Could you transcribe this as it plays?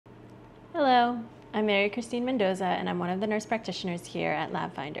Hello, I'm Mary Christine Mendoza and I'm one of the nurse practitioners here at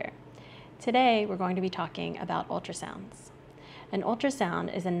LabFinder. Today we're going to be talking about ultrasounds. An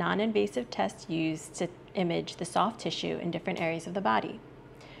ultrasound is a non-invasive test used to image the soft tissue in different areas of the body.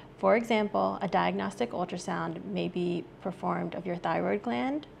 For example, a diagnostic ultrasound may be performed of your thyroid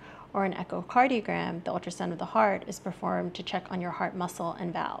gland, or an echocardiogram, the ultrasound of the heart, is performed to check on your heart muscle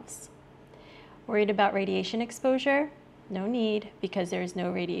and valves. Worried about radiation exposure? No need, because there is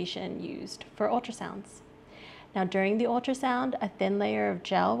no radiation used for ultrasounds. Now, during the ultrasound, a thin layer of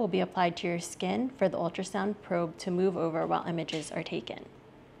gel will be applied to your skin for the ultrasound probe to move over while images are taken.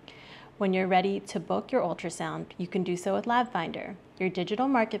 When you're ready to book your ultrasound, you can do so with LabFinder, your digital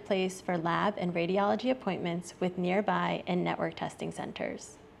marketplace for lab and radiology appointments with nearby and network testing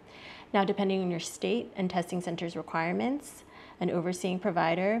centers. Now, depending on your state and testing center's requirements, an overseeing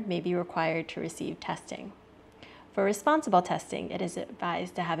provider may be required to receive testing. For responsible testing, it is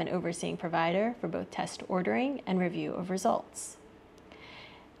advised to have an overseeing provider for both test ordering and review of results.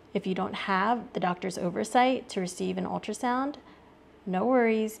 If you don't have the doctor's oversight to receive an ultrasound, no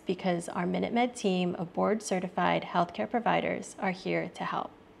worries, because our MinuteMed team of board-certified healthcare providers are here to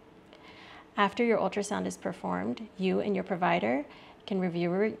help. After your ultrasound is performed, you and your provider can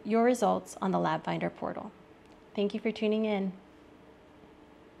review your results on the LabFinder portal. Thank you for tuning in.